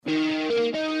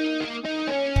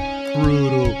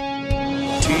brutal.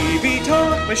 TV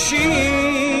Talk Machine.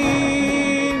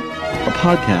 A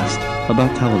podcast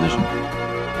about television.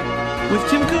 With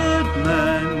Tim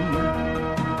Goodman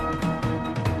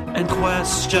and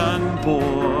Question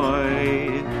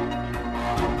Boy.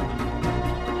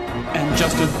 And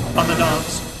Justin on the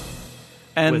knobs.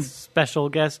 And with special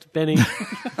guest Benny.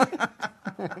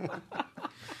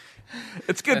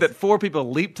 it's good that four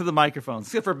people leaped to the microphones,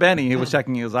 except for Benny, who was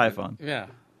checking his iPhone. Yeah.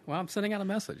 Well, I'm sending out a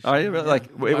message. Are you really?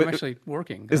 I'm actually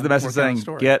working. Is the message saying,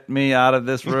 "Get me out of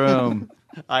this room.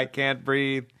 I can't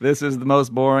breathe. This is the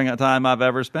most boring time I've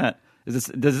ever spent." Is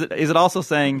it also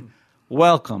saying,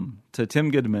 "Welcome to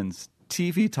Tim Goodman's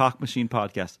TV Talk Machine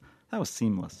podcast"? That was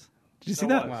seamless. Did you see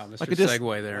that? Wow, Mr. I could just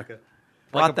Segue there.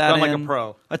 brought that like in. a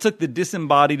pro. I took the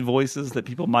disembodied voices that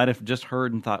people might have just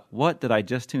heard and thought, "What did I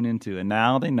just tune into?" And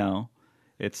now they know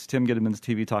it's Tim Goodman's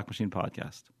TV Talk Machine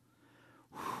podcast.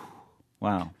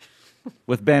 Wow.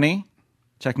 With Benny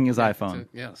checking his iPhone.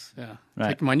 Yes, yeah. Right.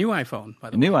 Take my new iPhone,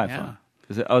 by the New way. iPhone.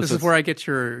 Yeah. This is where I get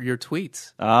your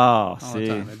tweets. Oh, the see.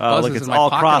 time. It Oh, look, buzzes it's in my all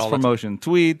pocket cross all the promotion.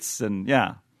 Tweets and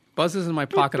yeah. Buzzes in my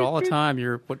pocket all the time.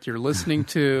 What you're listening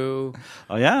to.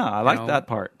 Oh, yeah. I like that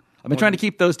part. I've been trying to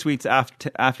keep those tweets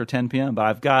after 10 p.m., but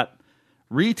I've got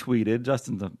retweeted.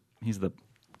 He's the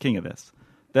king of this.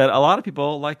 That a lot of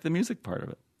people like the music part of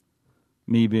it.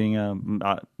 Me being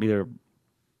either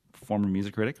former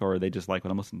music critic or they just like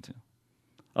what I'm listening to.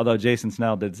 Although Jason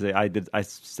Snell did say I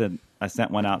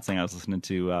sent one out saying I was listening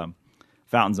to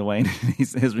Fountains of Wayne.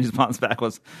 His response back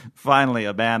was finally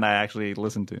a band I actually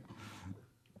listened to.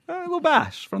 A little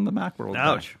bash from the Macworld.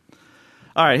 Ouch.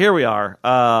 All right, here we are.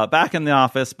 Back in the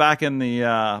office, back in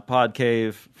the pod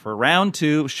cave for round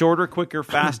 2. Shorter, quicker,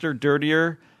 faster,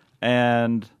 dirtier,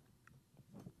 and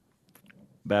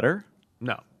better?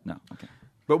 No. Okay.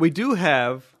 But we do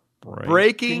have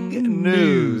breaking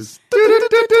news.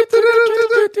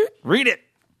 Read it.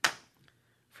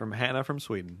 From Hannah from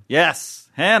Sweden. Yes.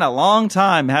 Hannah, long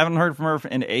time. Haven't heard from her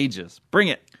in ages. Bring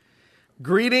it.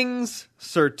 Greetings,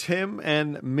 Sir Tim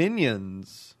and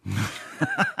Minions.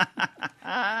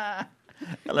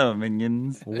 Hello,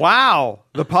 minions. Wow,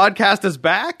 the podcast is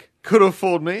back? Could have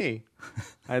fooled me.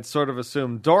 I had sort of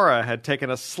assumed Dora had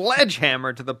taken a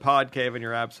sledgehammer to the pod cave in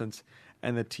your absence,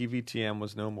 and the TVTM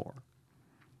was no more.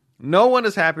 No one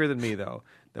is happier than me, though,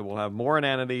 that we'll have more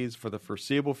inanities for the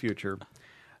foreseeable future,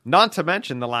 not to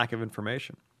mention the lack of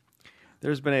information.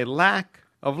 There's been a lack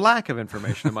of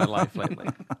information in my life lately.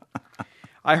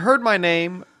 I heard my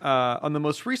name on the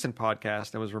most recent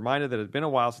podcast and was reminded that it had been a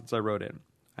while since I wrote in.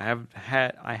 I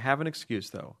have an excuse,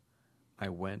 though. I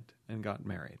went and got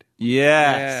married.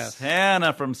 Yes.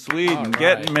 Hannah from Sweden All right.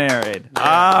 getting married.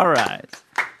 Yeah. All right.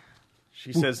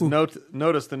 She says,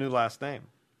 notice the new last name.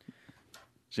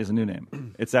 She has a new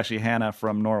name. It's actually Hannah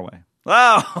from Norway.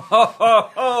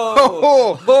 Oh,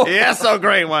 Oh, yes, a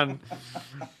great one.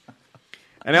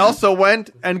 And I also went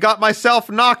and got myself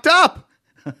knocked up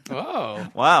Oh.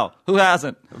 wow. Who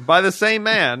hasn't? by the same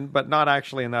man, but not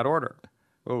actually in that order.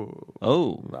 Oh.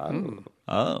 Oh.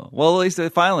 Oh. Well, at least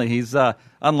finally he's,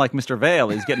 unlike Mr. Vale,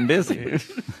 he's getting busy.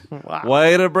 Wow.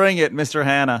 Way to bring it, Mr.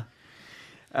 Hannah.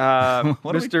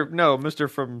 Mr.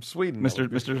 from Sweden.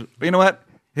 Mr. You know what?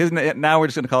 Now we're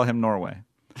just going to call him Norway.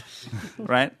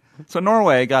 Right? So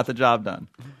Norway got the job done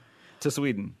to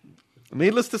Sweden.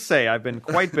 Needless to say, I've been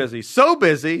quite busy. So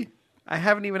busy, I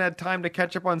haven't even had time to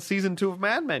catch up on season 2 of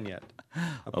Mad Men yet.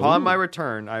 Upon my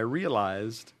return, I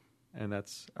realized, and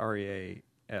that's REALISED,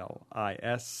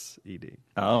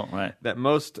 Oh, right. that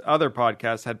most other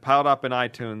podcasts had piled up in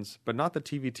iTunes, but not the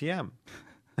TVTM.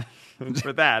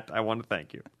 For that, I want to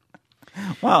thank you.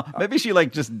 Wow. Maybe she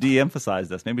just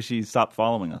de-emphasized us. Maybe she stopped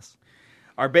following us.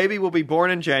 Our baby will be born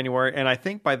in January, and I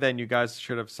think by then you guys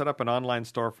should have set up an online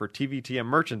store for TVTM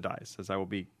merchandise, as I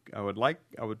would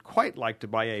quite like to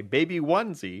buy a baby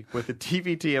onesie with the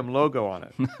TVTM logo on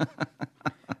it.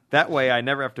 That way I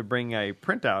never have to bring a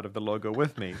printout of the logo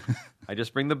with me. I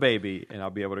just bring the baby, and I'll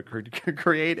be able to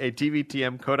create a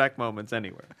TVTM Kodak Moments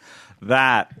anywhere.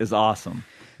 That is awesome.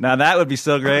 Now, that would be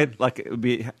so great. It would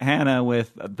be Hannah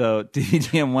with the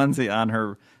TVTM onesie on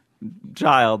her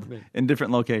child in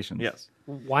different locations. Yes.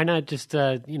 Why not just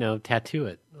tattoo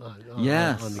it?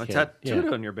 Yes. on the kid? Tattoo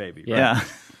it on your baby. Right?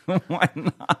 Yeah. Why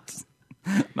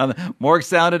not? More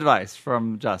sound advice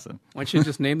from Justin. Why don't you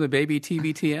just name the baby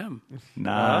TVTM?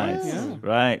 Nice. Yeah.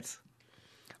 Right.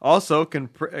 Also,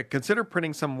 consider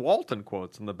printing some Walton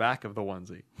quotes on the back of the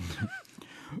onesie.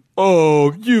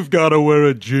 Oh, you've got to wear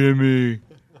a Jimmy.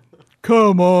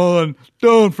 Come on,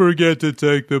 don't forget to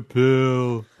take the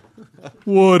pill.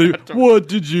 What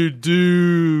did you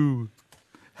do?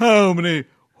 How many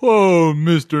Oh,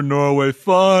 Mr. Norway,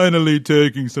 finally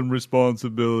taking some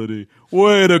responsibility.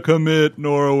 Way to commit,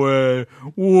 Norway.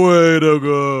 Way to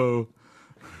go.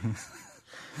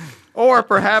 Or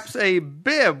perhaps a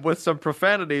bib with some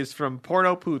profanities from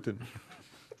Porno Putin.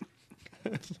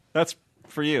 That's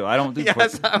for you. I don't do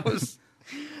Yes, I was...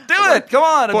 Do it! Come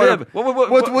on, a Porno- bib.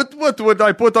 What would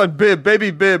I put on bib?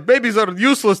 Baby bib. Babies are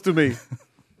useless to me.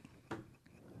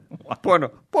 Porno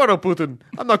Putin.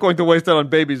 I'm not going to waste that on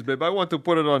baby's bib. I want to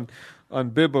put it on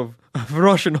bib of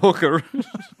Russian hooker.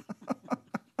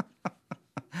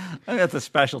 I think that's a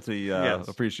specialty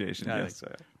appreciation. I Yes.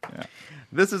 think so. Yeah.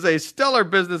 This is a stellar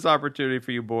business opportunity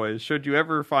for you boys. Should you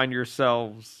ever find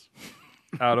yourselves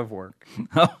out of work?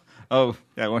 Oh,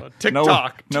 yeah. Well,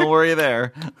 TikTok. No worry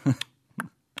there.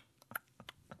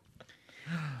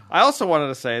 I also wanted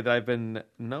to say that I've been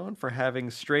known for having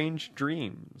strange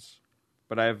dreams,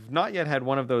 but I have not yet had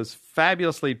one of those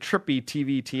fabulously trippy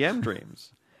TVTM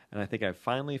dreams, and I think I've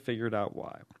finally figured out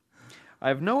why. I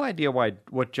have no idea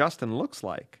what Justin looks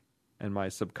like, and my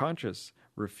subconscious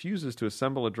refuses to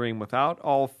assemble a dream without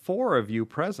all four of you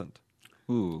present.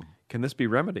 Ooh. Can this be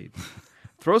remedied?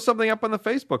 Throw something up on the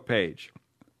Facebook page.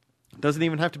 It doesn't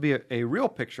even have to be a real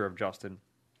picture of Justin.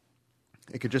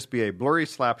 It could just be a blurry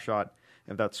slapshot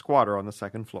of that squatter on the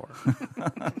second floor.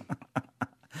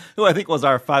 Who I think was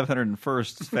our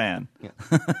 501st fan.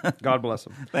 God bless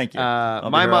him. Thank you. I'll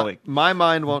be here all week. My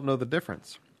mind won't know the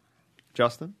difference.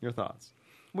 Justin, your thoughts?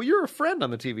 Well, you're a friend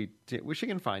on the TV. She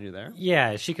can find you there.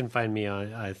 Yeah, she can find me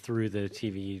on through the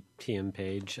TVTM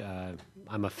page.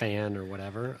 I'm a fan or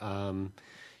whatever.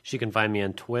 She can find me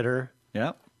on Twitter.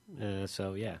 Yeah.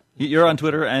 So, yeah. You're on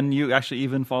Twitter, and you actually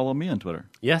even follow me on Twitter.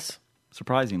 Yes.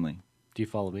 Surprisingly. Do you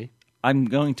follow me? I'm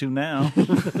going to now.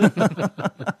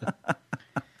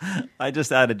 I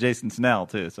just added Jason Snell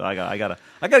too, so I gotta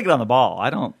get on the ball. I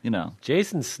don't,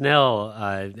 Jason Snell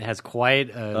has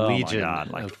quite a my legion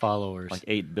God, of followers. like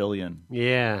 8 billion.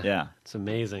 Yeah. Yeah. It's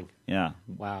amazing. Yeah.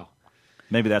 Wow.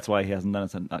 Maybe that's why he hasn't done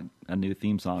us a new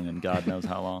theme song in God knows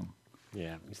how long.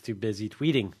 Yeah. He's too busy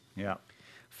tweeting. Yeah.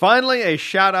 Finally, a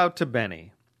shout out to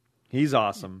Benny. He's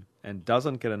awesome and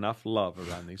doesn't get enough love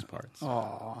around these parts.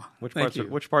 Aw, Which thank parts? you.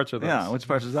 Which parts are those? Yeah. Which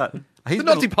part is that? The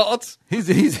naughty parts. He's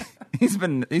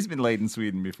been laid in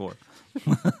Sweden before,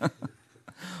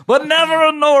 but never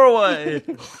in Norway.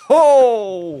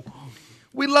 Oh,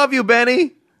 We love you,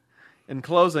 Benny. In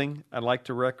closing, I'd like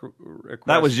to request.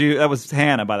 that was you. That was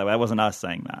Hannah, by the way. That wasn't us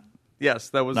saying that. Yes,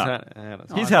 that was No. Hannah.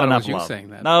 Oh, He's I had thought it enough was you love. saying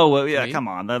that. No, well, yeah, Me? come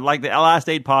on. The last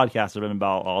 8 podcasts have been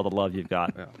about all the love you've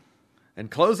got. Yeah. In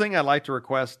closing, I'd like to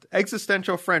request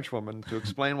existential French woman to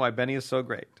explain why Benny is so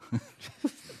great.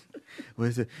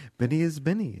 Well, Benny is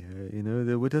Benny.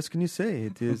 What else can you say?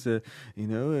 It is,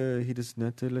 he does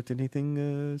not let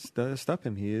anything stop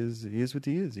him. He is what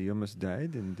he is. He almost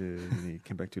died, and he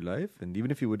came back to life. And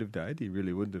even if he would have died, he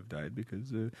really wouldn't have died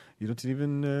because you don't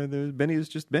even. Benny is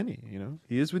just Benny.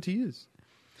 He is what he is.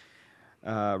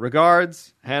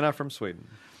 Regards, Hannah from Sweden.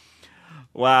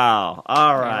 Wow.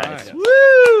 All right. right.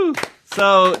 Woo!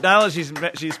 So now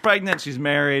that she's pregnant, she's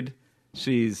married,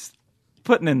 she's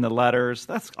putting in the letters.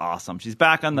 That's awesome. She's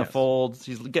back on the fold.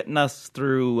 She's getting us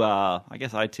through, I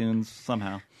guess, iTunes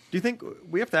somehow. Do you think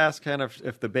we have to ask Hannah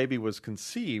if the baby was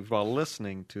conceived while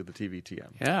listening to the TVTM?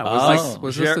 Yeah, was Oh.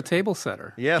 this the table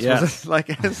setter? Yes. Yes. Was it like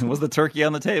Was the turkey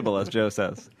on the table, as Joe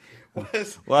says. Well,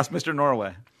 that's Mr.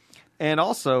 Norway. And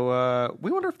also, we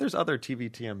wonder if there's other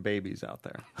TVTM babies out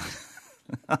there.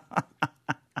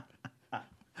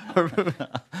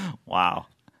 Wow.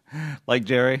 Like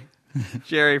Jerry.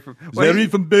 Jerry from Jerry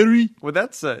from Berry. Well,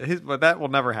 that's that will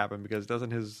never happen because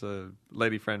doesn't his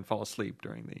lady friend fall asleep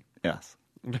during Yes.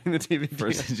 the TVTM?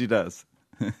 First, she does.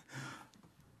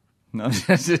 No,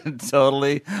 she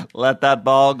totally let that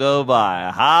ball go by.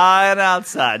 High and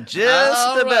outside.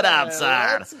 Just a bit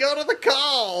outside. Let's go to the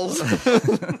calls.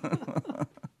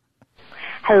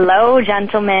 Hello,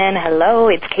 gentlemen. Hello,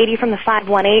 it's Katie from the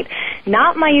 518.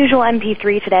 Not my usual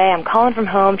MP3 today. I'm calling from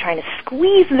home, trying to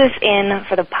squeeze this in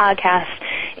for the podcast.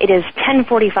 It is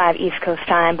 10:45 East Coast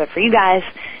time, but for you guys,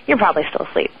 you're probably still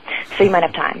asleep, so you might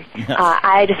have time.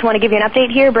 I just want to give you an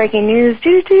update here. Breaking news.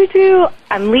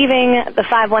 I'm leaving the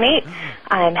 518.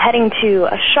 I'm heading to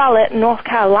Charlotte, North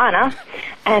Carolina,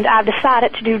 and I've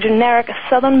decided to do generic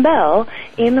Southern Belle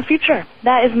in the future.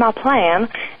 That is my plan,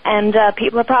 and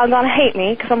people are probably going to hate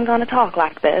me because I'm going to talk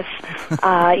like this.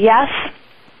 Yes,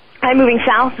 I'm moving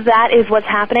south. That is what's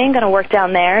happening. Going to work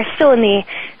down there. Still in the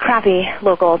crappy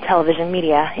local television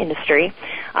media industry,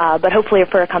 but hopefully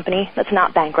for a company that's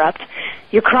not bankrupt.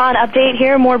 Your Kron update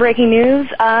here. More breaking news.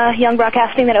 Young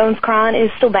Broadcasting that owns Kron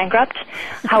is still bankrupt.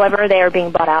 However, they are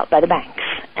being bought out by the banks.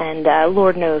 and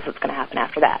Lord knows what's going to happen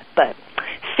after that. But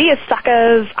see ya,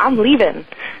 suckers. I'm leaving.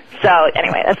 So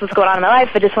anyway, that's what's going on in my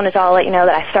life. I just wanted to let you know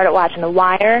that I started watching The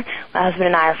Wire. My husband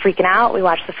and I are freaking out. We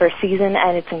watched the first season,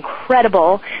 and it's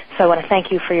incredible. So I want to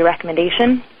thank you for your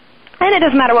recommendation. And it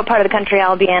doesn't matter what part of the country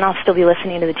I'll be in. I'll still be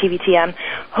listening to the TVTM.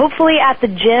 Hopefully at the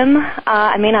gym.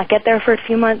 I may not get there for a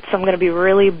few months, so I'm going to be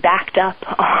really backed up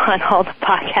on all the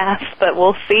podcasts, but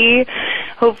we'll see.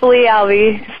 Hopefully I'll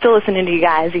be still listening to you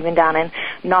guys, even down in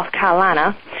North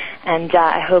Carolina. And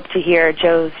I hope to hear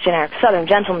Joe's generic Southern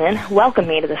gentleman welcome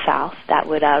me to the South. That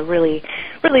would really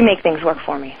make things work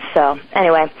for me. So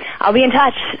anyway, I'll be in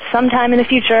touch sometime in the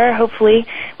future. Hopefully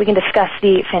we can discuss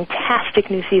the fantastic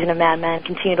new season of Mad Men.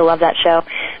 Continue to love that show.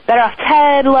 Better Off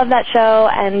Ted, love that show.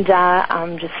 And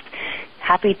I'm just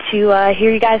happy to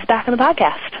hear you guys back on the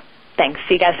podcast. Thanks.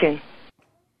 See you guys soon.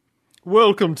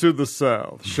 Welcome to the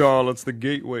South. Charlotte's the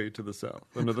gateway to the South.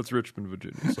 Oh, no, that's Richmond,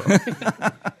 Virginia. Sorry.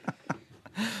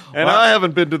 And I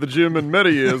haven't been to the gym in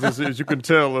many years, as you can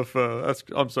tell.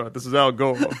 I'm sorry, this is Al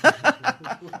Gore.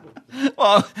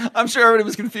 Well, I'm sure everybody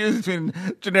was confused between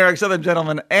generic Southern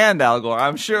gentleman and Al Gore.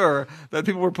 I'm sure that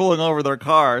people were pulling over their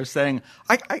cars saying,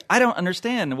 I don't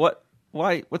understand. What's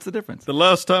the difference? The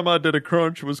last time I did a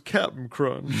crunch was Captain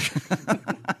Crunch.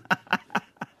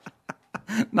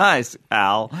 Nice,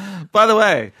 Al. By the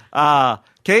way,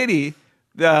 Katie,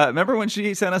 remember when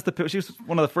she sent us she was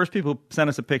one of the first people who sent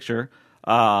us a picture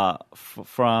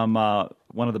from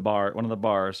one of the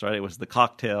bars, right? It was the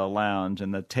cocktail lounge,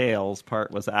 and the tails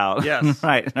part was out. Yes,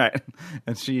 right.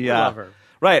 And she love her,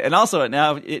 right, and also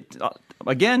now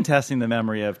again testing the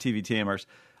memory of TV TMers.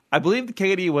 I believe that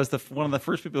Katie was one of the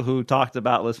first people who talked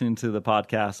about listening to the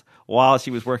podcast while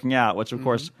she was working out, which of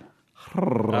course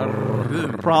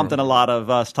prompted a lot of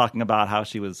us talking about how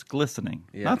she was glistening,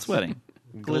 not sweating,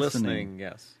 glistening.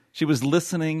 Yes, she was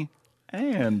listening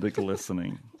and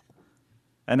glistening.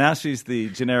 And now she's the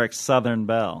generic Southern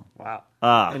belle. Wow.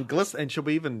 And she'll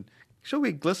be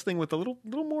glistening with a little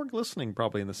more glistening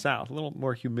probably in the South. A little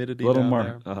more humidity. A little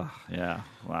more. There. Yeah.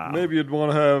 Wow. Maybe you'd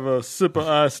want to have a sip of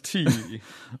iced tea.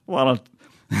 Wow.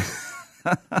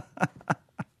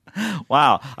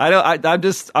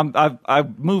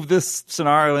 I've moved this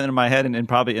scenario into my head in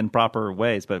probably in proper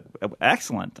ways, but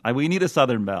excellent. We need a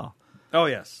Southern belle. Oh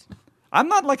yes. I'm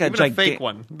not like a fake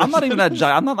one. I'm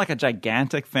not like a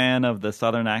gigantic fan of the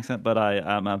Southern accent, but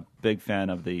I'm a big fan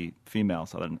of the female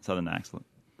Southern accent.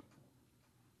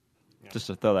 Yeah. Just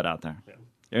to throw that out there. Yeah.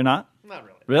 You're not? Not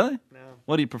really. Really? No.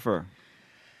 What do you prefer?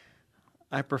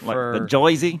 I prefer the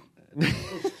Joyzy. No,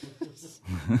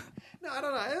 I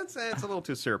don't know. It's a little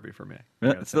too syrupy for me.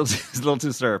 It's a little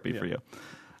too syrupy for you.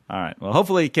 All right. Well,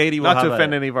 hopefully Katie will not have to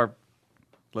offend any of our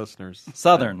listeners.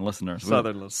 Southern listeners.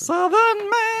 Southern man.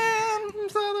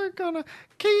 Southern gonna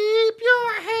keep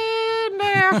your head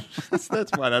now.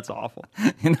 That's why that's awful.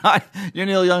 Your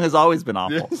Neil Young has always been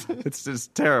awful. Yes. It's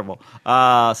just terrible.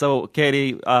 So,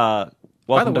 Katie, welcome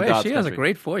By the to way, God's she has a Country.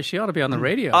 great voice. She ought to be on the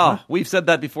radio. Oh, huh? we've said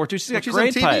that before, too. She's got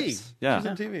great on TV. pipes. Yeah. She's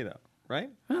on TV, though, right?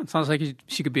 Yeah, it sounds like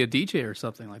she could be a DJ or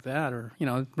something like that, or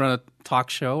run a talk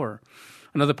show or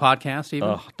another podcast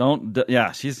even.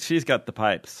 Yeah, she's got the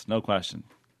pipes, no question.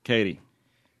 Katie.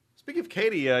 Speaking of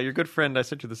Katie, your good friend, I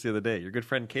sent you this the other day. Your good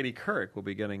friend Katie Couric will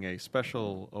be getting a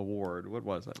special award. What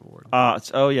was that award?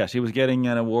 She was getting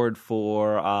an award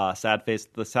for the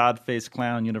Sad Face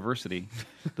Clown University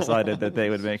decided that they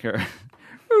would make her.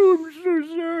 I'm so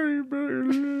sorry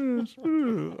about this. I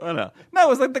don't know. No, it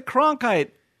was like the Cronkite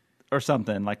or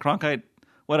something, like Cronkite,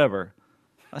 whatever.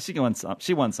 She won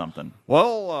something.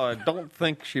 Well, I don't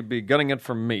think she'd be getting it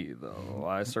from me, though.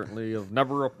 I certainly have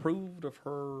never approved of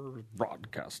her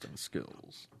broadcasting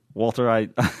skills. Walter, I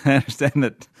understand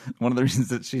that one of the reasons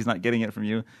that she's not getting it from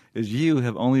you is you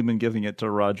have only been giving it to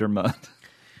Roger Mudd.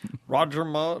 Roger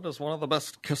Mudd is one of the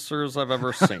best kissers I've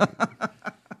ever seen.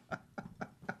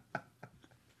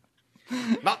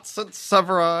 Not since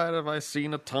Severide have I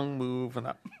seen a tongue move in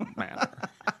that manner.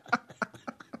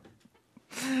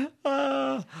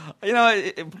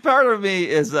 Part of me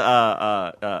is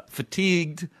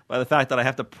fatigued by the fact that I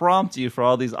have to prompt you for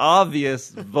all these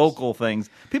obvious vocal things.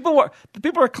 People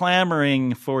are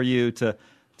clamoring for you to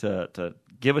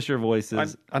give us your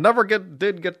voices. I never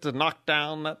did get to knock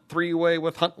down that three-way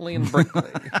with Huntley and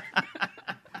Brinkley.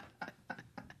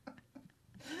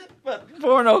 But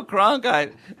Porno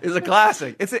Cronkite is a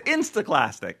classic. It's an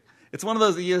insta-classic. It's one of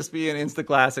those ESPN Insta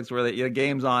Classics where the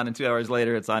game's on and 2 hours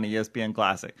later it's on ESPN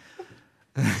Classic.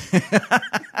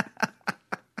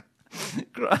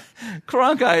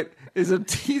 Cronkite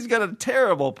he's got a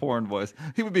terrible porn voice.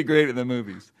 He would be great in the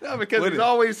movies. Yeah, because he's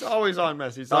always on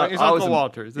mess. He's always Uncle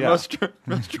Walter. He's the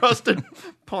most trusted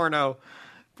porno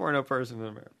porno person in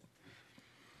America.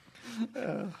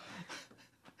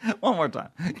 One more time.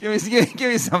 Give me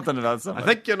something about I somebody.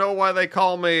 think you know why they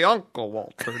call me Uncle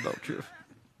Walter, don't you? You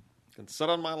can sit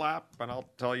on my lap and I'll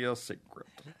tell you a secret.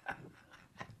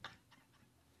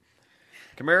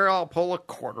 Come here, I'll pull a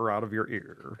quarter out of your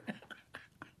ear.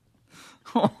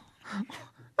 I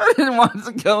didn't want it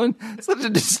to go in such a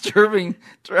disturbing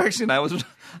direction. I was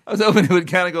hoping it would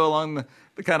kind of go along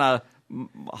the kind of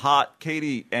hot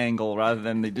Katie angle rather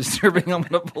than the disturbing. I'm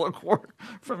going to pull a cord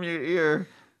from your ear.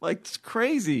 Like, it's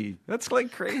crazy. That's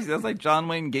like crazy. That's like John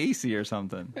Wayne Gacy or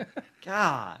something.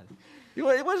 God.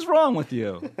 What is wrong with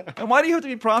you? And why do you have to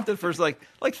be prompted for like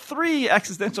 3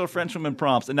 existential Frenchwoman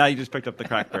prompts, and now you just picked up the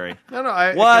crackberry? No.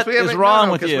 What is wrong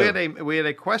with you? We had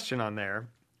a question on there.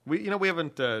 We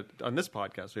haven't on this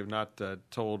podcast. We have not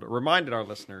reminded our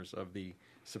listeners of the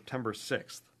September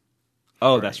 6th.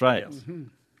 Oh, that's right. Yes. Mm-hmm.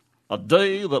 A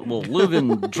day that will live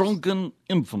in drunken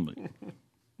infamy.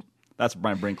 That's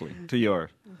Brian Brinkley to your.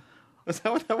 Is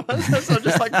that what that was? That sounds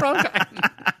just like prom time.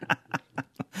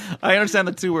 I understand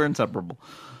the two were inseparable.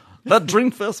 That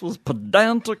drink fest was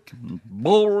pedantic and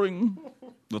boring.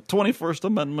 The 21st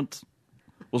Amendment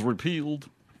was repealed.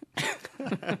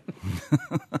 We're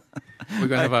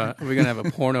gonna have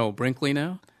a porno Brinkley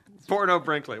now. Porno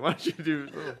Brinkley. Why don't you do?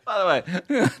 By the way,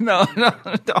 no.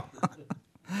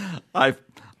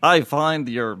 I find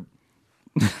your.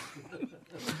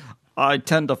 I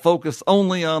tend to focus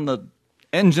only on the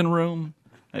engine room.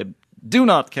 I do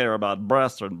not care about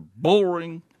breasts and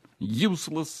boring,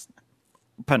 useless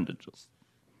appendages.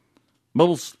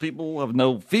 Most people have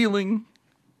no feeling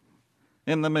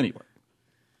in them anyway,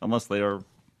 unless they are.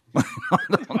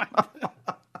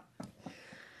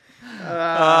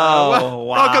 Wow.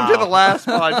 Welcome to the last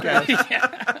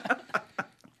podcast.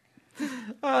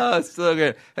 Oh, it's so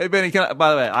good. Hey, Benny,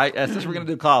 by the way, since we're going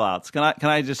to do call-outs, can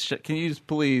you just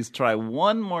please try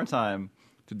one more time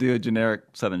to do a generic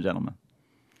Southern gentleman?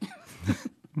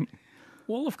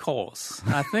 Well, of course.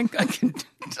 I think I can.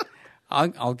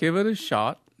 I'll give it a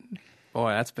shot.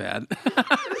 Boy, that's bad.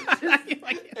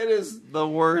 It is the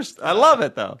worst. I love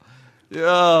it, though.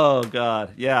 Oh,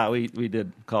 God. Yeah, we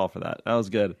did call for that. That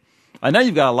was good. I know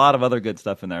you've got a lot of other good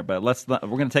stuff in there, but we're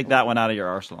going to take that one out of your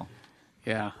arsenal.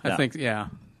 Yeah, I think,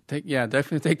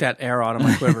 definitely take that air out of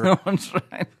my quiver. That's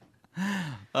right.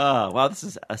 Wow, this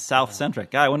is a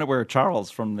South-centric guy. I wonder where Charles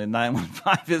from the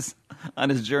 915 is on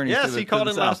his journey. Yes, he called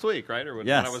in South. last week, right? Or when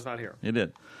I was not here. He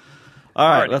did. All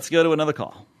right, let's go to another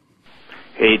call.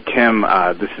 Hey, Tim,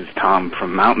 this is Tom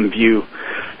from Mountain View,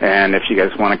 and if you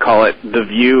guys want to call it The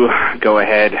View, go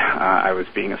ahead. I was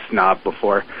being a snob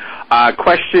before.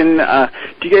 Question,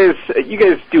 you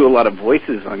guys do a lot of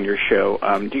voices on your show.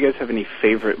 Do you guys have any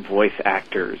favorite voice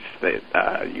actors that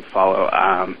you follow?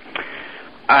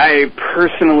 I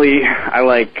personally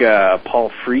like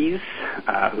Paul Frees,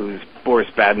 who's Boris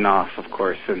Badenoff, of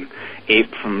course, and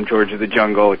Ape from George of the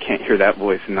Jungle. I can't hear that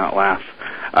voice and not laugh.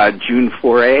 June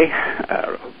Foray,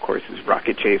 of course, is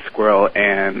Rocket Chase Squirrel,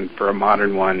 and for a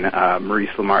modern one, Maurice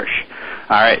LaMarche.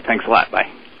 All right, thanks a lot. Bye.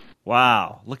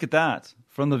 Wow, look at that.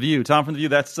 From The View. Tom from The View,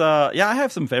 that's, I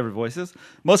have some favorite voices.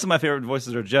 Most of my favorite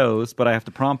voices are Joe's, but I have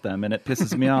to prompt them, and it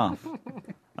pisses me off.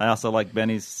 I also like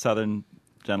Benny's Southern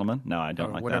Gentleman. No, I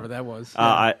don't like whatever that was.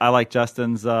 I like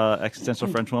Justin's Existential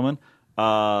French Woman.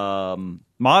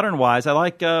 Modern-wise, I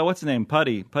like, what's his name?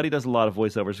 Putty. Putty does a lot of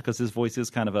voiceovers because his voice is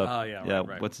kind of a... Oh, yeah,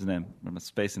 right. What's his name? I'm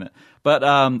spacing it. But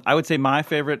I would say my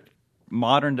favorite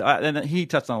modern... and he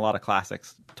touched on a lot of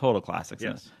classics, total classics.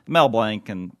 Yes. Mel Blanc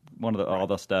and all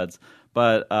those studs.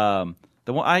 But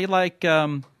the one I like...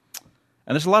 and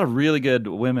there's a lot of really good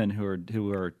women who are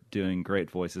doing great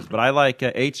voices. But I like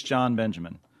H. John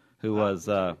Benjamin, who was...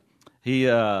 John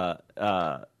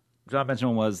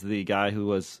Benjamin was the guy who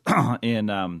was in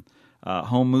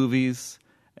Home Movies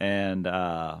and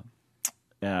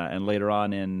later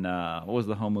on in what was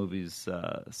the Home Movies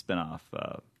spinoff?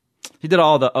 He did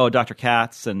all the Dr.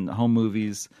 Katz and Home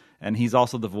Movies, and he's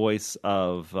also the voice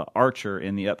of Archer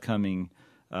in the upcoming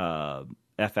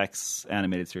FX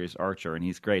animated series Archer, and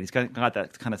he's great. He's got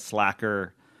that kind of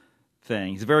slacker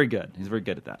thing. He's very good. He's very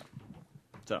good at that.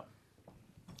 So,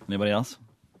 anybody else?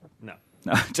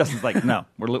 No, Justin's like, no,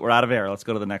 we're out of air. Let's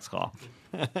go to the next call.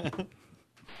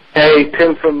 Hey,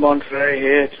 Tim from Monterey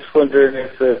here. Just wondering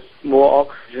if there's more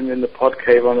oxygen in the pod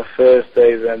cave on a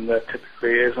Thursday than there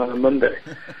typically is on a Monday.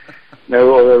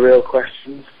 No other real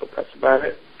questions, but that's about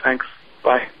it. Thanks.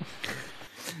 Bye.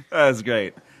 That's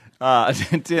great.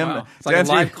 Tim, wow. It's like a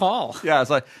live call. Yeah,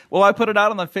 it's like, well, I put it out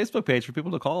on the Facebook page for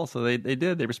people to call, so they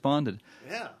did. They responded.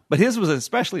 Yeah. But his was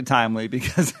especially timely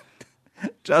because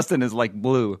Justin is like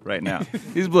blue right now.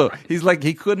 He's blue. He's like,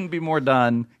 he couldn't be more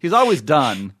done. He's always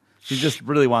done. He just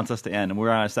really wants us to end. And we're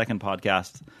on a second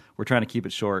podcast. We're trying to keep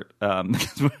it short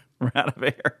because we're out of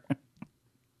air.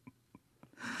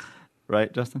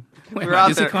 Right, Justin? We're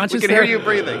out is he there. We conscious can there? hear you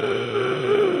breathing.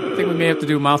 I think we may have to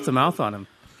do mouth to mouth on him.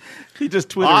 He just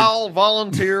tweeted. I'll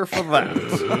volunteer for that.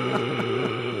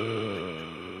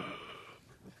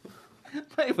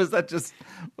 Wait, was that That's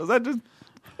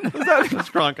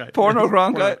Cronkite. Porno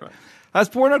Cronkite? Cronkite. Has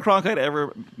Porno Cronkite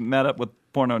ever met up with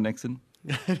Porno Nixon?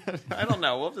 I don't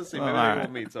know. We'll have to see. Maybe All right. we'll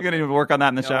meet You're sometime. going to even work on that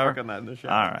in the I'll shower? work on that in the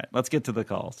shower. All right. Let's get to the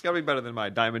calls. It's got to be better than my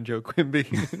Diamond Joe Quimby.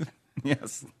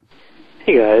 Yes.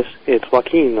 Hey guys, it's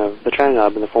Joaquin of the China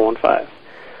Knob in the 415.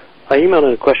 I emailed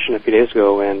in a question a few days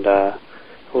ago and I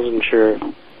wasn't sure if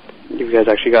you guys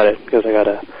actually got it because I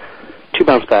got 2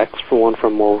 bounce backs, for one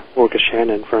from Orca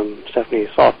Shannon from Stephanie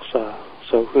Socks,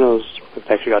 so who knows if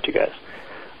they actually got to you guys.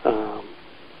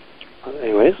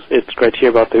 Anyways, it's great to hear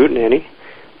about the Hootenanny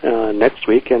next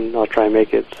week, and I'll try and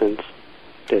make it since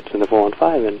it's in the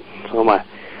 415, and so am I.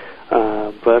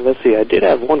 But let's see, I did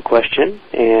have one question,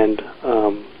 and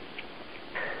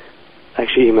I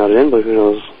actually emailed it in, but who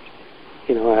knows,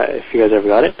 if you guys ever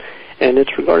got it. And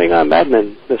it's regarding Mad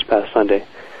Men this past Sunday.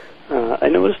 I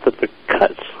noticed that the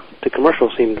cuts to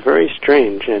commercials seemed very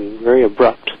strange and very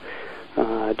abrupt.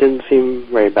 It didn't seem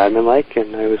very Batman-like,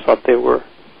 and I always thought they were a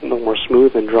little more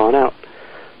smooth and drawn out.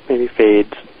 Maybe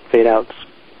fade-outs.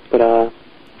 But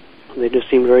they just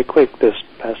seemed very quick this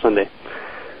past Sunday.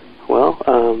 Well,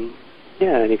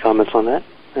 any comments on that?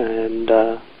 And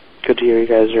good to hear you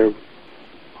guys are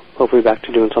hopefully back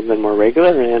to doing something more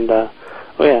regular. And,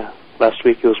 last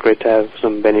week it was great to have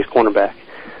some Benny's Cornerback.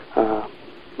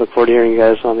 Look forward to hearing you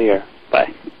guys on the air.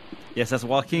 Bye. Yes, that's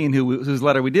Joaquin, whose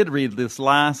letter we did read this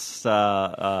last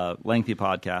lengthy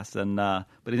podcast, and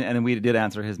we did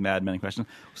answer his Mad Men question.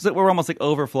 So we're almost like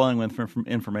overflowing with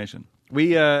information.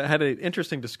 We had an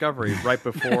interesting discovery right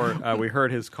before we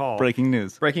heard his call. Breaking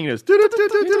news. We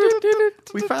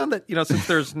found that since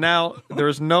there's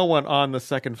no one on the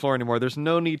second floor anymore, there's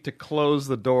no need to close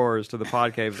the doors to the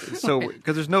pod cave. So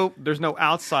because there's no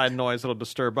outside noise that'll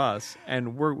disturb us,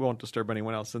 and we won't disturb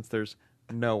anyone else since there's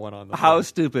no one on the floor. How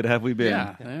stupid have we been?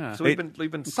 Yeah. So we've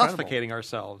been suffocating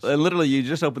ourselves. Literally, you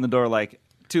just opened the door like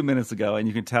 2 minutes ago, and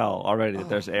you can tell already that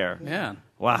there's air. Yeah.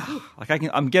 Wow. Like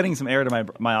I'm getting some air to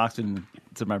my oxygen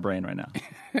to my brain right now.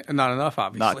 Not enough,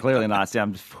 obviously. Clearly not. See,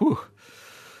 I'm just. Whew.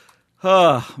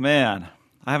 Oh man,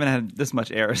 I haven't had this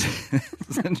much air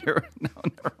since you're. No,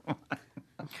 never mind.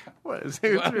 What is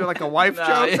it? Like a wife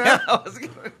joke? Yeah,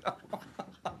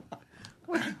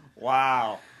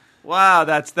 Wow. Wow,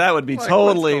 that would be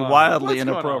totally wildly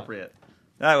inappropriate.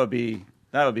 That would be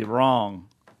wrong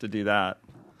to do that.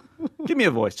 Give me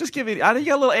a voice. Just give me. I think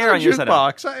you got a little air on your side.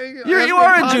 Jukebox. You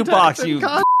are a jukebox, you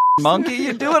monkey.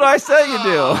 You do what I say you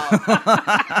do.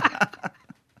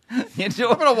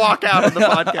 I'm going to walk out of the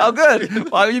podcast. Oh,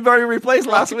 good. Well, you've already replaced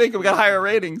last week, and we got higher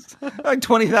ratings. Like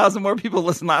 20,000 more people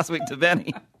listened last week to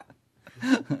Benny.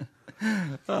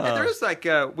 There's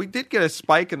we did get a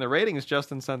spike in the ratings.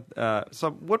 Justin sent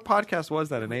what podcast was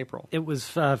that in April? It was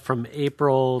from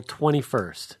April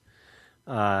 21st.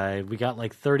 We got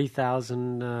like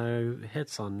 30,000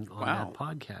 hits on that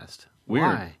podcast. Weird.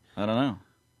 Why? I don't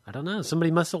know.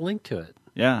 Somebody must have linked to it.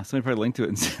 Yeah, somebody probably linked to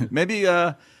it.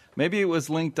 Maybe it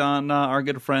was linked on our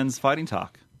good friends Fighting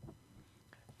Talk.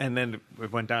 And then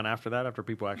it went down after that, after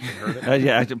people actually heard it.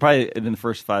 Yeah, probably in the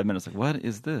first 5 minutes. Like, what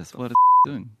is this? What is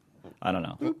doing? I don't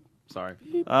know. Oops, sorry.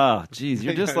 Oh, geez,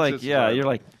 you're just like you're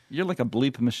like a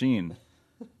bleep machine.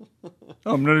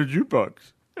 I'm not a jukebox.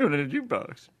 I'm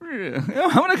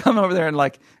gonna come over there and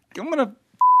I'm gonna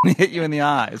hit you in the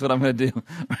eye. Is what I'm gonna do.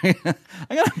 I'm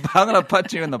gonna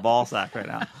put you in the ball sack right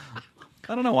now.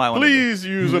 I don't know why. Please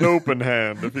use an open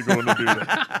hand if you're going to do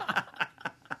that.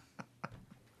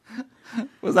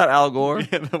 Was that Al Gore?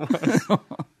 Yeah, that was.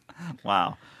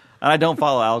 Wow. And I don't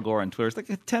follow Al Gore on Twitter. It's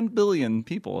like 10 billion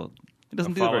people. He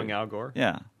doesn't do following Al Gore.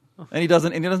 Yeah, and he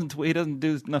doesn't do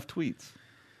enough tweets.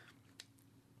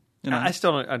 I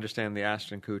still don't understand the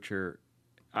Ashton Kutcher.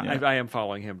 Yeah. I am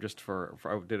following him just for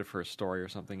I did it for a story or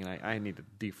something, and I need to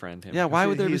defriend him. Yeah, why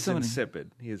would there be he's so many?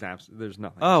 insipid? He is there's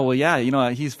nothing. Oh well,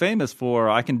 yeah. He's famous for.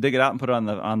 I can dig it out and put it on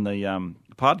the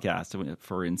podcast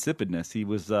for insipidness. He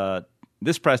was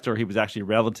this press tour. He was actually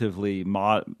relatively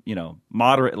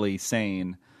moderately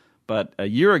sane, but a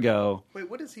year ago. Wait,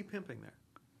 what is he pimping there?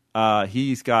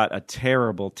 He's got a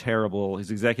terrible.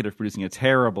 He's executive producing a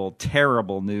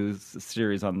terrible news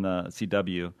series on the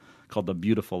CW called The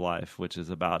Beautiful Life, which is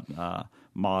about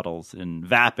models and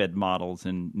vapid models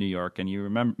in New York. And you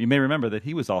may remember that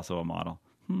he was also a model.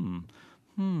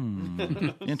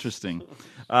 Interesting.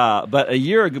 But a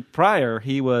year prior,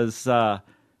 he was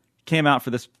came out for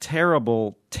this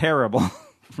terrible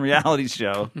reality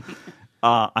show.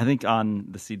 I think on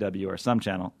the CW or some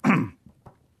channel,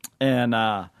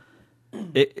 and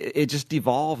it just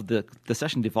devolved. The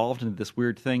session devolved into this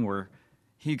weird thing where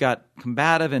he got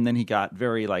combative, and then he got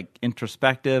very like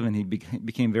introspective, and he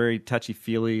became very touchy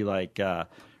feely, like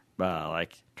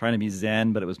trying to be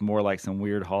zen, but it was more like some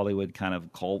weird Hollywood kind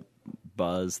of cult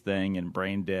buzz thing and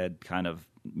brain dead kind of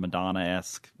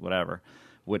Madonna-esque whatever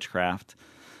witchcraft.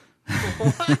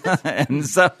 and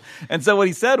so what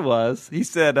he said was,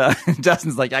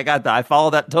 Justin's like, I got that, I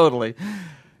follow that totally.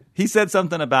 He said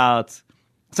something about,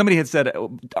 somebody had said,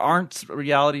 aren't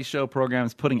reality show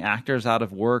programs putting actors out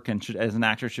of work, and as an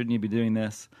actor shouldn't you be doing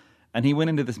this? And he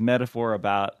went into this metaphor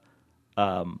about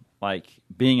like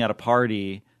being at a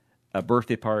party, a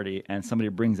birthday party, and somebody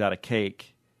brings out a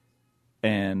cake,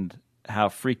 and how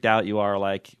freaked out you are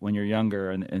like when you're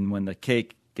younger, and when the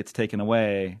cake gets taken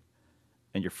away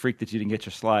and you're freaked that you didn't get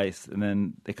your slice, and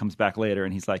then it comes back later,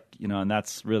 and he's like, and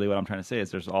that's really what I'm trying to say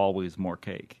is there's always more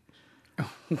cake.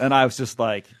 And I was just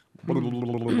like,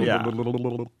 yeah,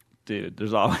 dude,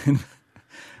 there's always.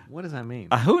 What does that mean?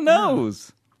 Who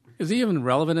knows? Is he even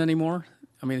relevant anymore?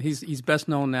 I mean, he's best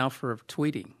known now for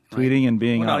tweeting. Right? Tweeting and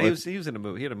being. Well, no, he was in a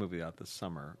movie. He had a movie out this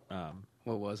summer.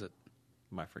 What was it?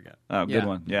 I forget. Oh, good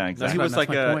one. Yeah, exactly. He was like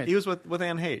he was with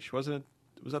Anne Heche, wasn't it?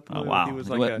 Was that the movie? Oh, wow. He was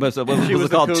like was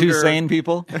it called Two Sane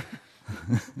People?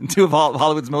 Two of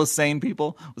Hollywood's most sane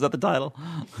people? Was that the title?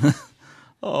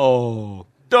 Oh,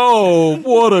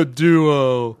 what a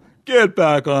duo. Get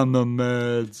back on the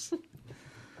meds.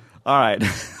 All right.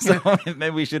 So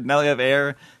maybe we should, now that we have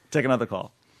air, take another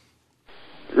call.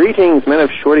 Greetings, men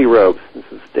of shorty robes. This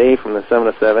is Dave from the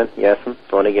 707. Yes, I'm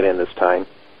going to get in this time.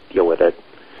 Deal with it.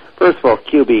 First of all,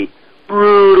 QB,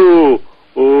 brutal.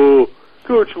 Oh,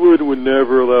 Coach Wooden would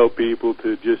never allow people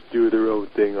to just do their own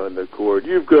thing on the court.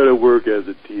 You've got to work as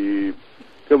a team.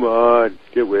 Come on,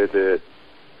 get with it.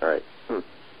 All right,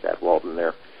 got Walton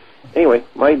there. Anyway,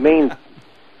 my main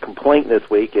complaint this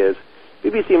week is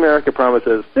BBC America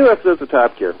promises new episodes of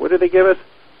Top Gear. What do they give us?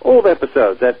 Old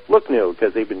episodes that look new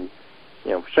because they've been,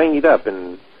 shinied up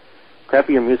and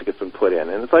crappier music has been put in.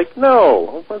 And it's like,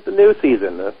 no, I want the new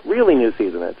season, the really new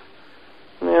season. It's,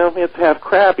 it's half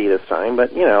crappy this time,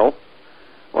 but, I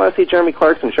want to see Jeremy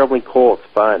Clarkson shoveling coal. It's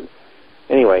fun.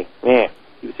 Anyway,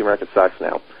 BBC America sucks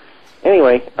now.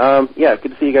 Anyway, good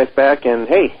to see you guys back. And,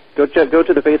 hey, go to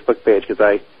the Facebook page because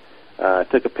I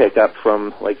took a pick up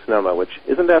from Lake Sonoma, which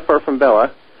isn't that far from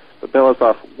Bella. But Bella's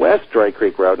off West Dry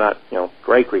Creek Road, not,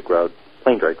 Dry Creek Road,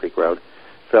 plain Dry Creek Road.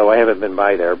 So I haven't been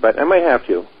by there, but I might have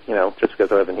to, just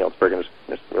because I live in Healdsburg and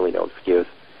there's really no excuse.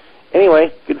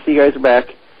 Anyway, good to see you guys are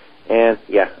back. And,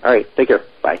 all right, take care.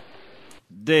 Bye.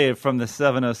 Dave from the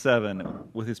 707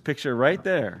 with his picture right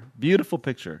there. Beautiful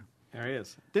picture. There he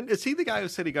is. Is he the guy who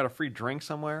said he got a free drink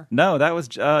somewhere? No, that was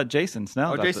Jason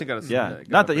Snell. Oh, Jason got a yeah.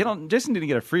 Not that Jason didn't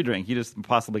get a free drink. He just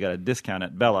possibly got a discount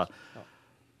at Bella. Oh.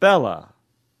 Bella,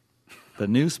 the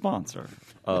new sponsor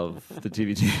of the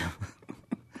TVG.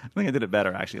 I think I did it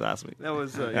better actually last week. That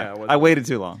was I waited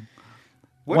too long.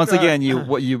 Once again, you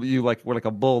were like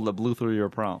a bull that blew through your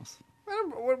prompts.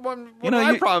 What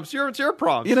my prompts? It's your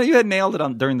prompts. You had nailed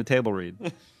it during the table read.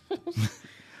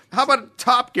 How about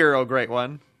Top Gear? Oh, great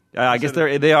one. I guess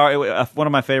they are one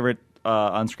of my favorite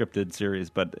unscripted series.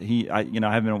 But I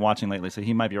haven't been watching lately, so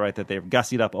he might be right that they've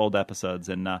gussied up old episodes,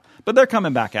 but they're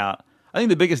coming back out. I think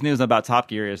the biggest news about Top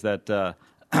Gear is that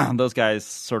those guys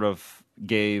sort of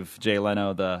gave Jay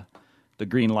Leno the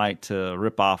green light to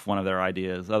rip off one of their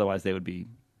ideas. Otherwise, they would be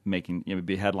making it would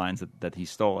be headlines that he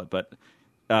stole it. But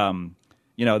one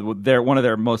of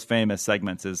their most famous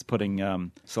segments is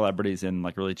putting celebrities in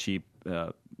like really cheap,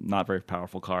 not very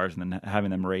powerful cars, and then having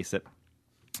them race it.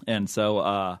 And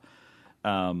so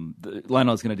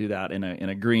Leno's going to do that in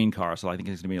a green car. So I think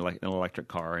it's going to be like an electric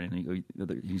car, and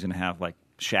he's going to have like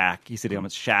Shaq. He said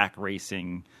it's Shaq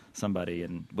racing somebody,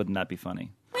 and wouldn't that be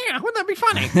funny? Yeah, wouldn't that be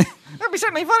funny? That'd be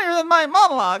certainly funnier than my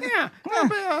monologue. Yeah,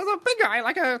 the big guy,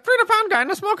 like a 300-pound guy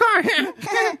in a small car.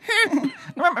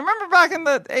 Remember back in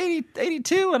the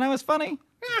 82 when I was funny?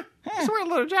 Yeah, I wear a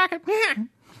little jacket.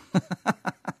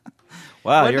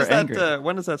 Wow, you're angry.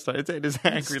 When does that start? It's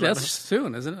angry. That's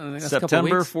soon, isn't it? That's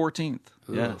September 14th.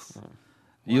 Ooh. Yes.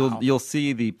 Wow. You'll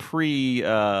see the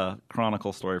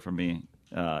chronicle story from me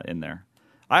in there.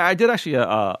 I did actually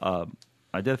I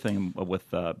did a thing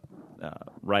with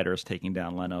writers taking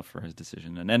down Leno for his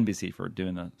decision and NBC for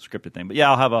doing the scripted thing. But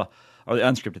yeah, or the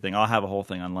unscripted thing. I'll have a whole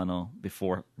thing on Leno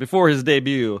before his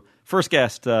debut. First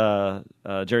guest, Jerry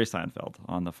Seinfeld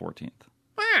on the 14th.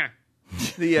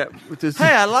 Hey,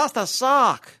 I lost a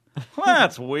sock. Well,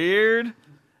 that's weird.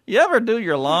 You ever do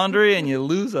your laundry and you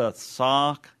lose a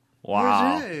sock?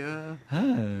 Wow.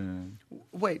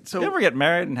 Wait, so you ever get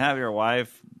married and have your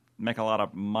wife make a lot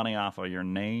of money off of your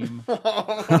name?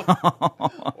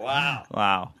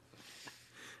 Wow.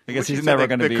 I guess he's never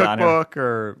going to be on here. Cookbook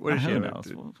or what is she? Who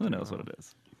knows? Who knows what it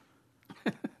is?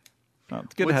 Well,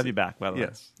 it's good to have you back, by the way.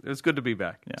 Yes, it was good to be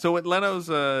back. Yeah. So at Leno's,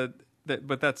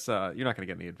 but that's you're not going to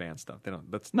get any advanced stuff. They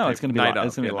don't. That's No, it's going to be live. Up.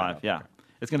 It's going to be live. Up. Yeah,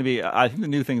 it's going to be. I think the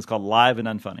new thing is called Live and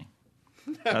Unfunny.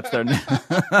 That's their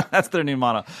that's their new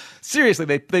motto. Seriously,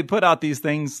 they put out these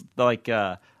things like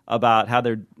about how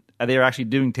they're actually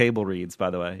doing table reads. By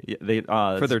the way, they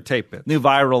for their tape bits. New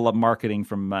viral marketing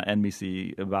from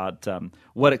NBC about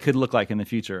what it could look like in the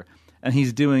future, and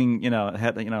he's doing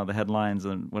the headlines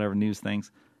and whatever news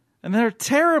things, and they're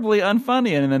terribly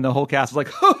unfunny. And then the whole cast was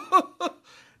like,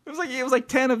 it was like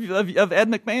 10 of Ed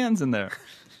McMahon's in there.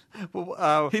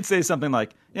 Well, he'd say something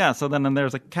like, "Yeah." So then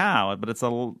there's a cow, but it's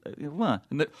and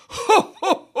then,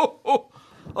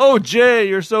 oh Jay,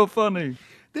 you're so funny.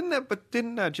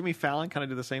 Didn't Jimmy Fallon kind of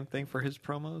do the same thing for his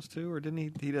promos too, or didn't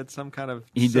he? He did some kind of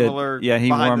he similar. Did. Yeah, he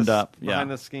warmed up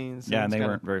behind the scenes. Yeah, and they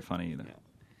weren't very funny either. Yeah.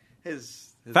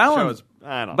 His Fallon, shows,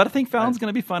 I don't know. But I think Fallon's going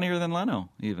to be funnier than Leno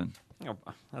even. Oh,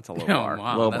 that's a low bar.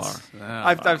 Wow, low bar.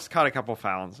 I've caught a couple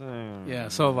Fallons. Yeah,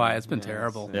 so have I. It's been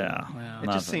terrible. Yeah,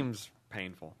 it just seems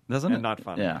painful, doesn't it? And not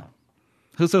fun. Yeah.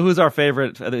 Who's our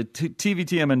favorite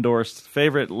TVTM endorsed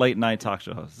favorite late night talk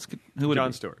show host? Who would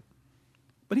Jon Stewart.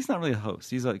 But he's not really a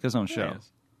host. He's like his own show.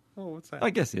 Oh, what's that? I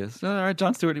guess he is. All right,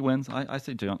 Jon Stewart. He wins. I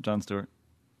say Jon Stewart.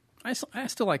 I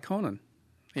still like Conan.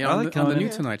 Yeah, I on like the Conan. New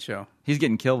Tonight Show. He's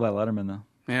getting killed by Letterman though.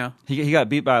 Yeah, he got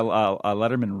beat by a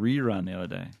Letterman rerun the other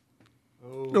day.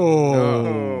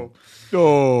 Oh,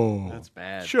 that's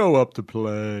bad. Show up to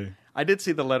play. I did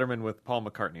see the Letterman with Paul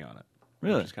McCartney on it.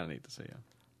 Really, which is kind of neat to see. Yeah.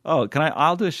 Oh, can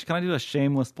I do a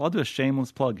shameless plug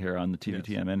here on the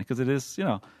TVTMN because it is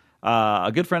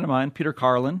a good friend of mine, Peter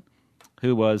Carlin,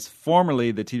 who was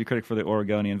formerly the TV critic for the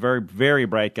Oregonian, very very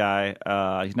bright guy.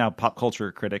 He's now a pop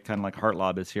culture critic, kind of like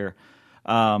Hartlob is here.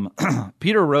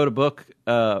 Peter wrote a book,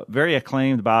 very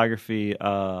acclaimed biography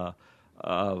of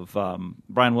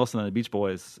Brian Wilson and the Beach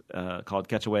Boys called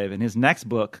Catch a Wave. And his next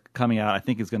book coming out, I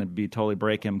think, is going to be totally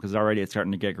break him because already it's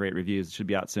starting to get great reviews. It should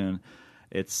be out soon.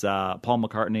 It's Paul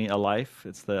McCartney, A Life.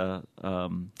 It's the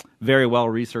very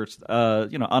well-researched,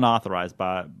 unauthorized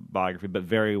biography, but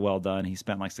very well done. He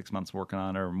spent like 6 months working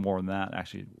on it, or more than that,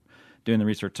 actually. Doing the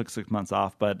research took 6 months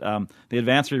off, but the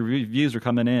advanced reviews are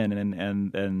coming in,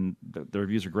 and the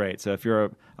reviews are great. So if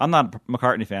I'm not a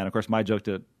McCartney fan. Of course, my joke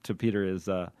to Peter is,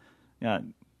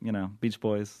 Beach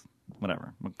Boys,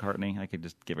 whatever. McCartney, I could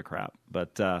just give a crap,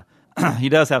 but he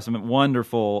does have some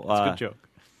wonderful. That's a good joke.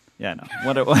 Yeah, no,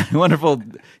 wonderful.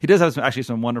 He does have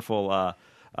some wonderful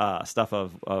stuff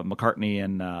of McCartney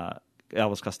and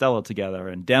Elvis Costello together,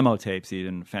 and demo tapes,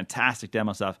 even fantastic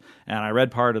demo stuff. And I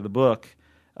read part of the book.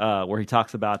 Where he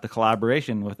talks about the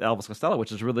collaboration with Elvis Costello,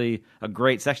 which is really a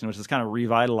great section, which has kind of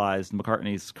revitalized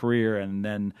McCartney's career, and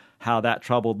then how that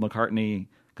troubled McCartney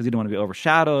because he didn't want to be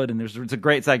overshadowed. And it's a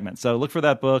great segment. So look for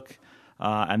that book,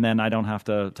 and then I don't have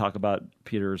to talk about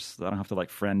Peter's. I don't have to like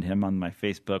friend him on my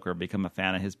Facebook or become a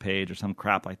fan of his page or some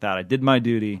crap like that. I did my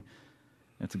duty.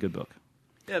 It's a good book.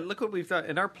 Yeah, look what we've done.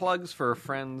 And our plugs for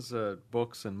friends'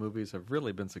 books and movies have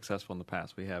really been successful in the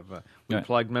past. We have Right.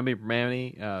 plugged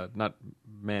Manny, not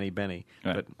Manny Benny,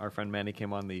 Right. but our friend Manny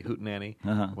came on the Hootenanny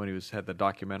Uh-huh. when he had the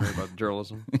documentary about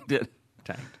journalism. He did.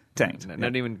 Tanked. Yeah.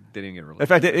 Didn't even get released. In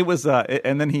fact, it was,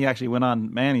 and then he actually went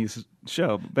on Manny's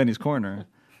show, Benny's Corner,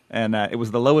 and it was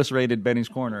the lowest rated Benny's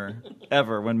Corner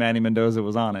ever when Manny Mendoza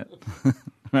was on it,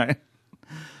 right?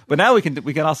 But now we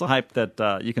can also hype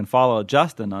that you can follow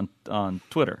Justin on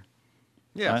Twitter.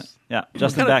 Yes. Right? Yeah,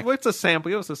 Justin Give Beck. us a sample.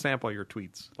 Give us a sample of your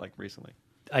tweets, like recently.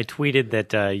 I tweeted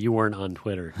that you weren't on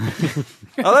Twitter.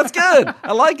 Oh, that's good.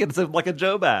 I like it. It's like a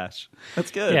Joe bash.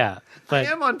 That's good. Yeah, but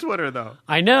I am on Twitter though.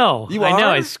 I know. You I know.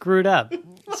 are? I screwed up.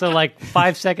 So like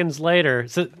 5 seconds later,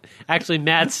 actually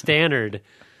Matt Stannard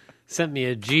sent me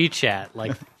a G chat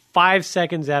like 5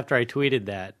 seconds after I tweeted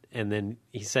that, and then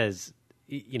he says,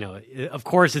 of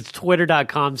course it's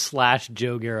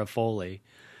twitter.com/Joe Garofoli.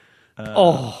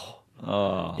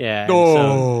 Yeah.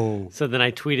 and So then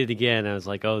I tweeted again. I was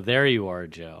like, "Oh, there you are,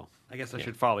 Joe." I guess I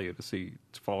should follow you to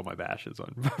follow my bashes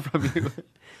from you.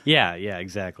 Yeah,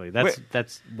 exactly.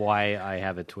 That's why I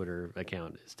have a Twitter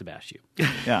account, is to bash you.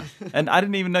 Yeah. And I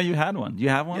didn't even know you had one. Do you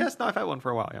have one? Yes, no, I've had one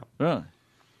for a while. Yeah. Really?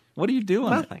 What do you do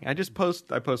on it? Nothing.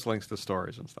 I post links to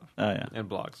stories and stuff. Oh, yeah. And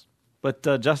blogs. But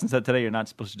Justin said today you're not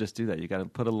supposed to just do that. You got to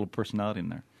put a little personality in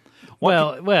there.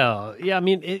 Well, yeah. I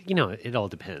mean, it all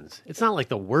depends. It's not like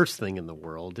the worst thing in the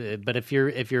world, but if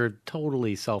you're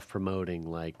totally self-promoting,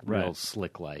 like real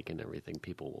slick-like and everything,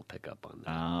 people will pick up on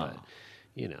that. But,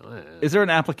 is there an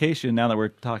application now that we're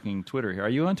talking Twitter here? Are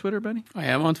you on Twitter, Benny? I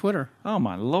am on Twitter. Oh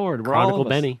my Lord, we're Chronicle all of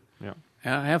us. Benny. Yeah.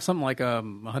 I have something like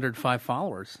 105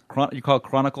 followers. You call it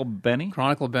Chronicle Benny?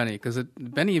 Chronicle Benny, because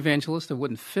Benny Evangelista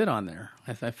wouldn't fit on there,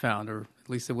 I found, or at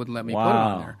least it wouldn't let me put it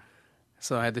on there.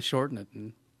 So I had to shorten it.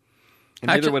 And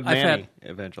neither would Manny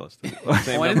Evangelist. I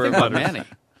didn't think about Manny.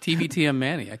 TVTM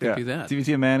Manny. I could do that.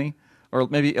 TVTM Manny. Or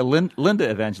maybe a Linda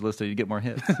Evangelista, you get more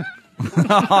hits.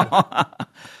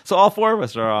 So all four of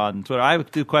us are on Twitter. I have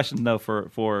two questions, though,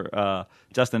 for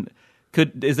Justin.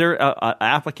 Is there an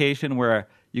application where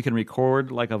you can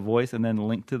record like a voice and then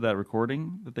link to that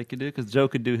recording that they could do? Because Joe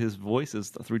could do his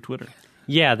voices through Twitter.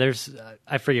 Yeah, there's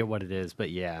I forget what it is,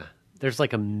 but yeah, there's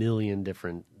like a million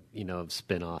different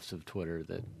spin-offs of Twitter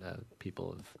that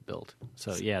people have built.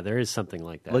 So yeah, there is something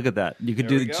like that. Look at that. You could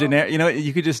do generic.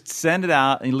 You could just send it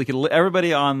out, and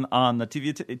everybody on the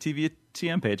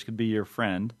TVTM page could be your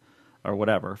friend or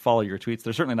whatever. Follow your tweets.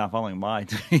 They're certainly not following my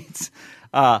tweets.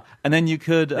 And then you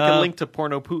could like a link to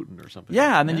Porno Putin or something.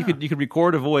 Yeah, and then you could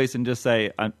record a voice and just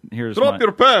say, "Here's drop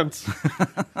your pants."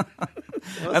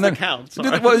 And then count.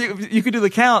 You could do the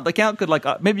count. The count could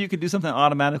maybe you could do something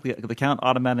automatically. The count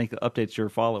automatically updates your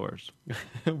followers.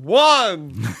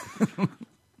 1,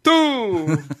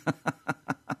 2,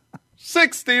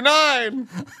 69.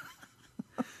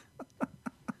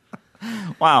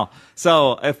 Wow.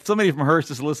 So if somebody from Hearst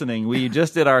is listening, we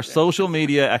just did our social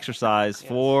media exercise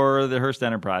for the Hearst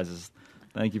Enterprises.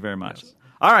 Thank you very much. Yes.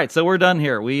 All right, so we're done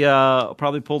here. We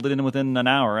probably pulled it in within an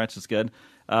hour. That's just good.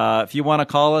 If you want to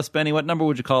call us, Benny, what number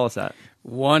would you call us at?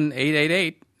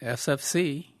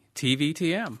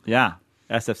 1-888-SFC-TVTM. Yeah,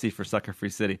 SFC for Sucker Free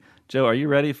City. Joe, are you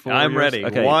ready for I'm yours? ready.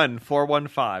 Okay.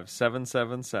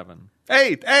 1-415-777.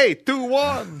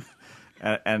 8821.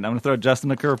 And I'm going to throw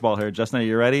Justin a curveball here. Justin, are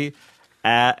you ready?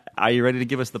 Are you ready to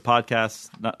give us the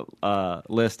podcast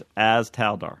list as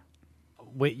Taldar?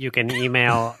 You can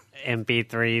email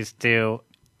MP3s to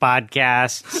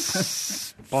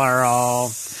podcasts,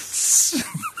 plural,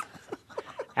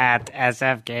 at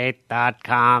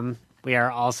sfgate.com. We are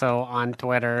also on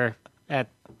Twitter at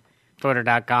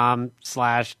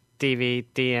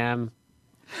twitter.com/TVTM.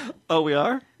 Oh, we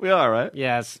are? We are, right?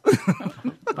 Yes.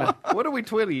 What are we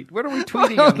tweeting? What are we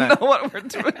tweeting on that? Know what we're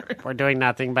doing. We're doing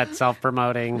nothing but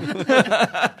self-promoting,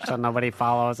 so nobody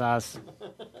follows us.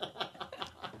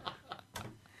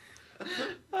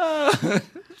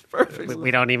 Perfect.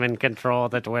 We don't even control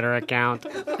the Twitter account.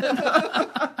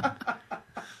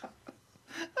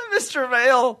 Mr.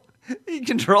 Vale, he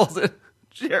controls it.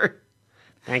 Jerry.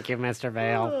 Thank you, Mr.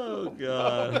 Vale. Oh,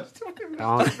 God.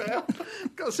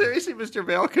 Seriously, Mr.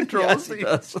 Vale controls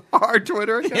our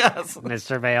Twitter account? Yes.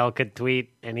 Mr. Vale could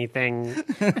tweet anything.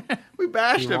 We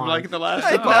bashed him wants. like the last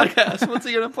podcast. What's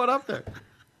he going to put up there?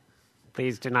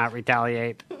 Please do not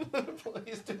retaliate.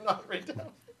 Please do not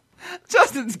retaliate.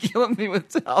 Justin's killing me with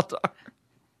Taldar.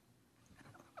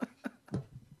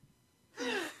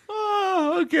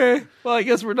 Oh, okay. Well, I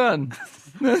guess we're done.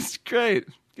 That's great.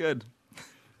 Good.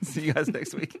 See you guys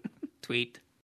next week. Tweet.